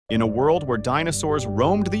In a world where dinosaurs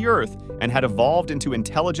roamed the earth and had evolved into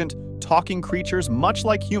intelligent, talking creatures much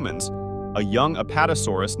like humans, a young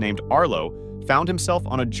Apatosaurus named Arlo found himself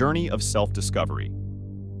on a journey of self-discovery.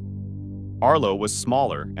 Arlo was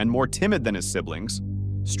smaller and more timid than his siblings,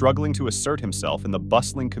 struggling to assert himself in the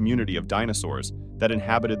bustling community of dinosaurs that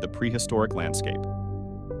inhabited the prehistoric landscape.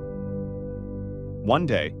 One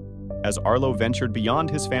day, as Arlo ventured beyond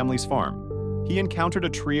his family's farm, he encountered a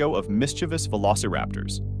trio of mischievous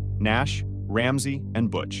velociraptors: Nash, Ramsey,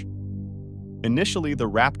 and Butch. Initially, the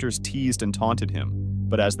raptors teased and taunted him,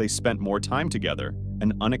 but as they spent more time together,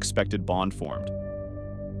 an unexpected bond formed.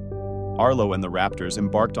 Arlo and the raptors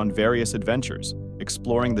embarked on various adventures,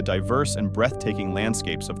 exploring the diverse and breathtaking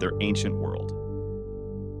landscapes of their ancient world.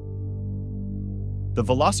 The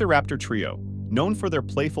Velociraptor trio, known for their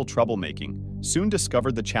playful troublemaking, soon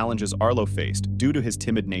discovered the challenges Arlo faced due to his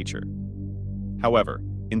timid nature. However,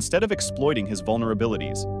 instead of exploiting his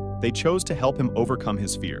vulnerabilities, they chose to help him overcome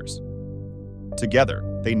his fears. Together,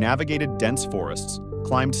 they navigated dense forests,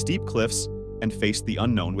 climbed steep cliffs, and faced the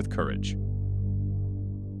unknown with courage.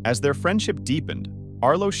 As their friendship deepened,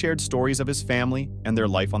 Arlo shared stories of his family and their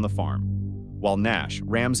life on the farm, while Nash,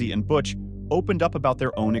 Ramsey, and Butch opened up about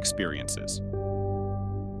their own experiences.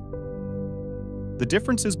 The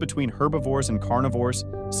differences between herbivores and carnivores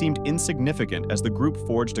seemed insignificant as the group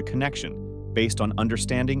forged a connection based on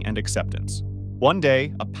understanding and acceptance. One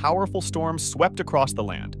day, a powerful storm swept across the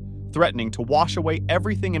land, threatening to wash away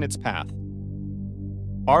everything in its path.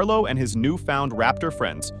 Arlo and his newfound raptor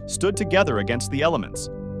friends stood together against the elements,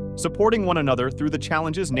 supporting one another through the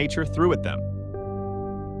challenges nature threw at them.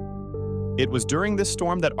 It was during this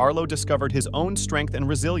storm that Arlo discovered his own strength and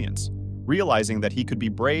resilience, realizing that he could be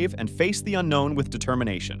brave and face the unknown with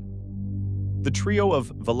determination. The trio of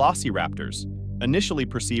Velociraptors, initially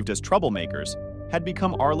perceived as troublemakers, had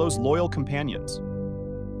become Arlo's loyal companions.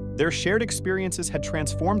 Their shared experiences had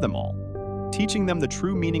transformed them all, teaching them the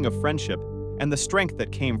true meaning of friendship and the strength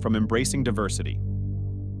that came from embracing diversity.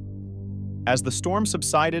 As the storm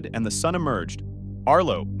subsided and the sun emerged,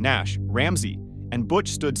 Arlo, Nash, Ramsey, and Butch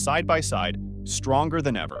stood side by side, stronger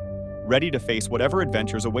than ever, ready to face whatever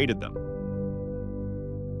adventures awaited them.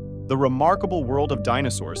 The remarkable world of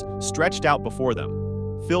dinosaurs stretched out before them,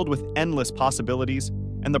 filled with endless possibilities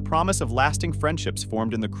and the promise of lasting friendships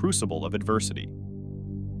formed in the crucible of adversity.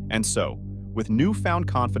 And so, with newfound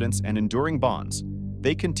confidence and enduring bonds,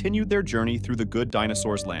 they continued their journey through the good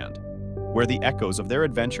dinosaurs' land, where the echoes of their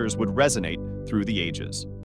adventures would resonate through the ages.